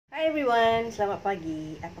everyone, selamat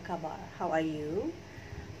pagi. Apa khabar? How are you?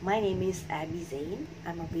 My name is Abby Zain.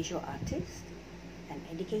 I'm a visual artist, an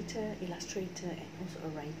educator, illustrator, and also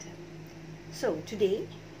a writer. So today,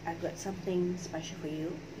 I've got something special for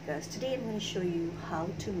you because today I'm going to show you how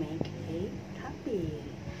to make a tapir.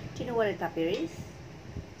 Do you know what a tapir is?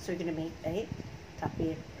 So we're going to make a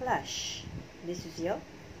tapir plush. This is your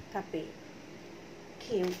tapir.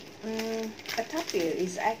 Okay, a tapir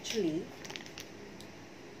is actually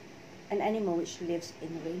an animal which lives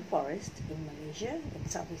in the rainforest in Malaysia and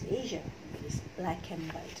Southeast Asia. It is black and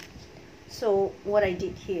white. So what I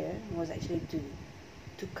did here was actually to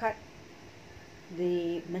cut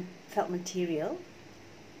the felt material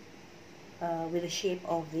with the shape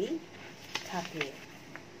of the tapir.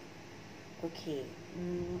 Okay,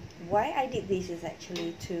 why I did this is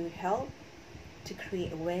actually to help to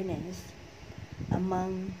create awareness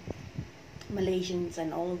among Malaysians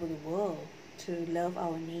and all over the world to love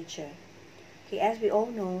our nature. Okay, as we all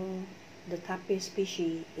know, the tapir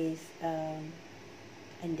species is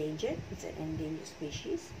endangered. It's an endangered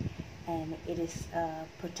species, and it is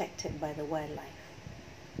protected by the wildlife.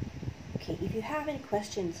 Okay, if you have any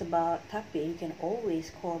questions about tapir, you can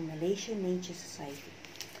always call Malaysian Nature Society.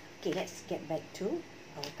 Okay, let's get back to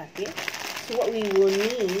our tapir. So what we will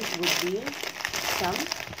need would be some.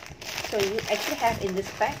 So you actually have in this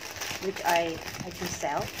pack, which I actually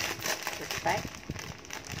sell. Back.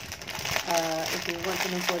 If you want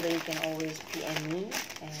to know further, you can always PM me.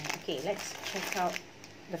 Okay, let's check out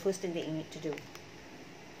the first thing that you need to do.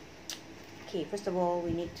 Okay, first of all,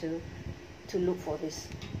 we need to look for this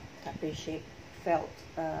tapir shape felt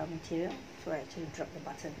material. So I actually drop the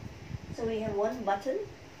button. So we have one button,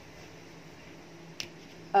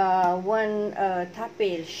 one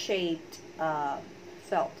tapir shaped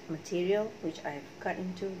felt material which I've cut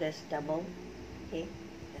into. There's double. Okay.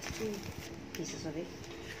 Two pieces of it.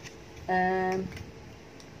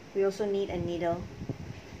 We also need a needle.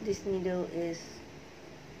 This needle is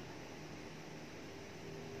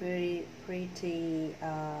very pretty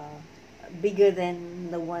bigger than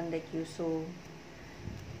the one that you saw,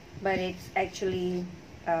 but it's actually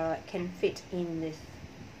can fit in this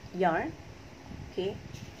yarn. Okay,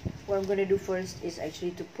 what I'm going to do first is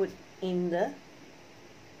actually to put in the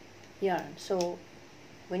yarn. So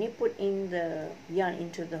when you put in the yarn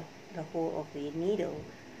into the hole of the needle,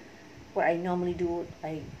 what I normally do,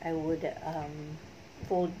 I would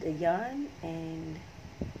fold the yarn and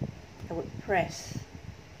I would press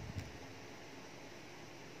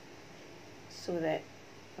so that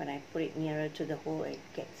when I put it nearer to the hole, it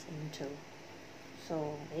gets into.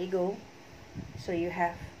 So there you go. So you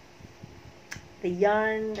have the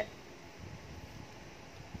yarn.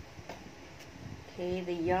 Okay,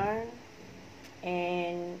 the yarn.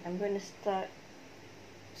 And I'm going to start.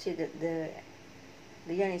 See that the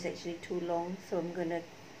yarn is actually too long, so I'm going to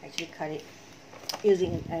actually cut it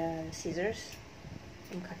using scissors.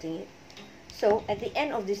 I'm cutting it. So at the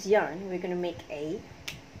end of this yarn, we're going to make a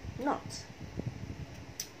knot.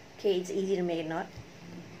 Okay, it's easy to make a knot.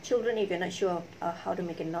 Children, if you're not sure how to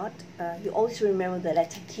make a knot, you always remember the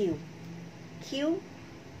letter Q. Q.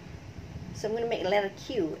 So I'm going to make a letter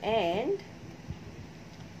Q and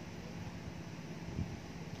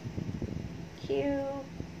Q,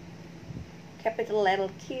 capital letter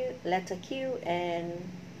Q, and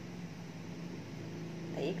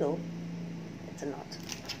there you go. It's a knot.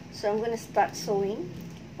 So I'm going to start sewing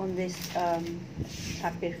on this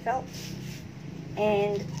tapir felt.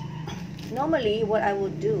 And normally, what I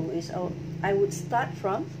would do is I would start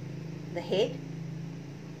from the head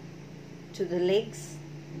to the legs,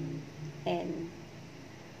 and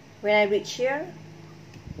when I reach here,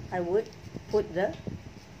 I would put the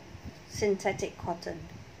synthetic cotton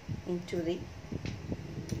into the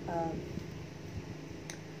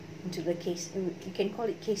case. You can call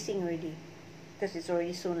it casing already because it's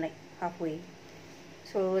already sewn like halfway,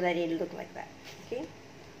 so that it'll look like that. Okay,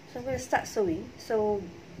 so I'm going to start sewing. So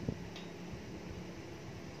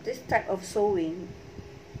this type of sewing,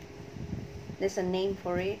 there's a name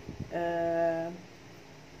for it.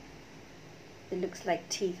 It looks like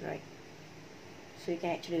teeth, right? So you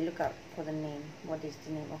can actually look up for the name. What is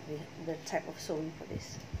the name of the type of sewing for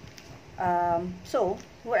this? So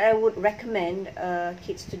what I would recommend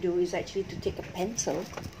kids to do is actually to take a pencil.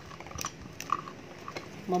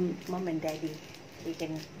 Mom and daddy, you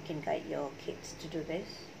can guide your kids to do this.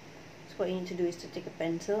 So what you need to do is to take a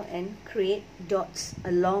pencil and create dots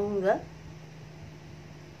along the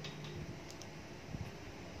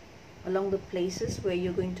places where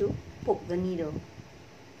you're going to poke the needle.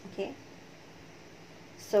 Okay.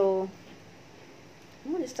 So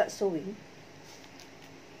I'm going to start sewing.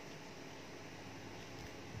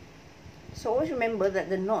 So always remember that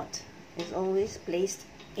the knot is always placed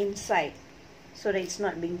inside so that it's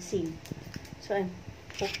not being seen. So I'm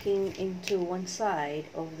poking into one side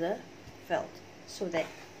of the felt so that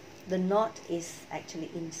the knot is actually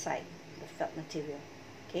inside the felt material.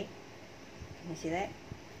 Okay, can you see that?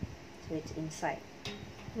 So it's inside.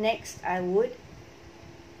 Next, I would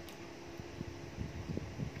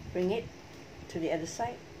bring it to the other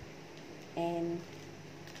side and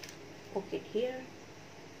poke it here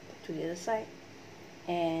to the other side.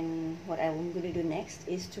 And what I'm going to do next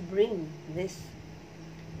is to bring this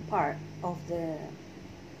part of the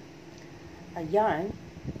yarn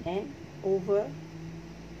and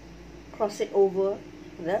cross it over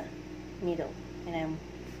the needle, and I'm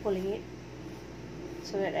pulling it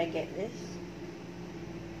so that I get this,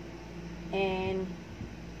 and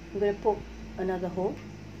I'm going to poke another hole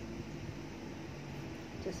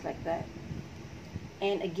just like that,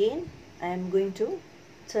 and again I'm going to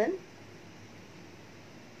turn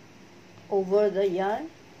over the yarn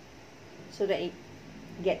so that it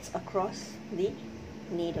gets across the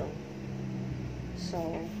needle.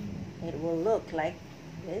 So it will look like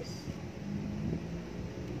this,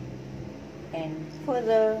 and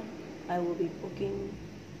further I will be poking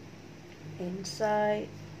inside,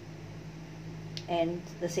 and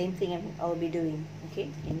the same thing I'll be doing. Okay,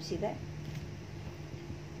 can you see that?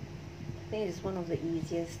 I think it's one of the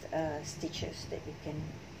easiest stitches that you can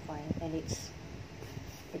find, and it's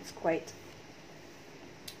quite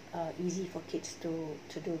easy for kids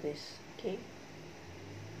to do this. Okay,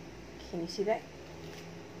 can you see that?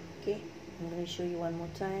 Okay, I'm going to show you one more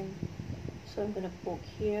time. So I'm going to poke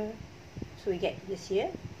here so we get this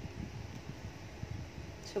here.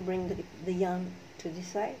 So bring the yarn to this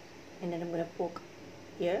side, and then I'm going to poke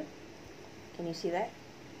here. Can you see that?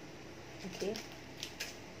 Okay,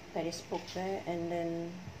 that is poked there, and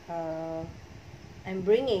then I'm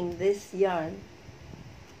bringing this yarn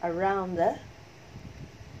around the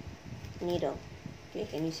needle. Okay,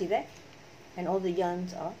 can you see that? And all the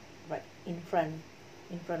yarns are right in front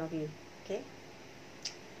of you. Okay,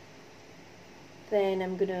 then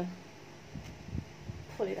I'm gonna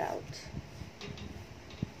pull it out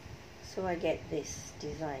so I get this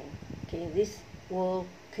design. Okay, this will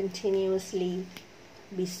continuously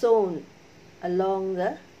be sewn along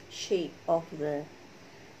the shape of the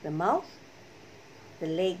mouth, the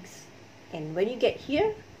legs, and when you get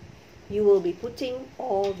here you will be putting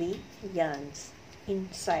all the yarns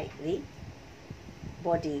inside the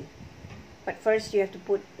body. But first you have to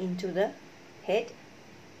put into the head,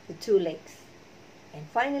 the two legs, and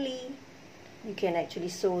finally you can actually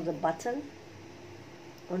sew the button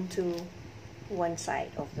onto one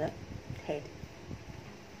side of the head.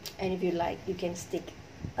 And if you like, you can stick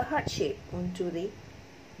a heart shape onto the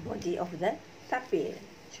body of the tapir,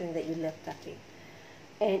 showing that you love tapir.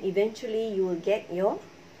 And eventually you will get your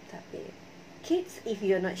tapir. Kids, if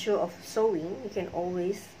you're not sure of sewing, you can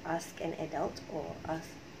always ask an adult or ask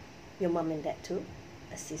your mom and dad to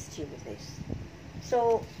assist you with this.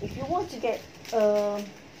 So if you want to get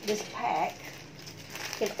this pack,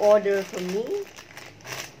 you can order from me.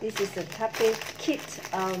 This is a tapir kit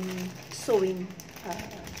sewing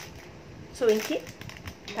kit,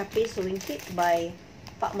 tapir sewing kit by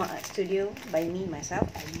Pakma Art Studio, by me myself,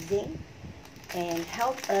 Abby Zain, and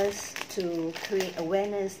help us to create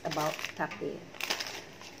awareness about tapir.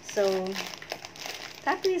 So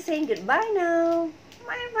tapir is saying goodbye now.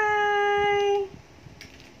 Bye bye.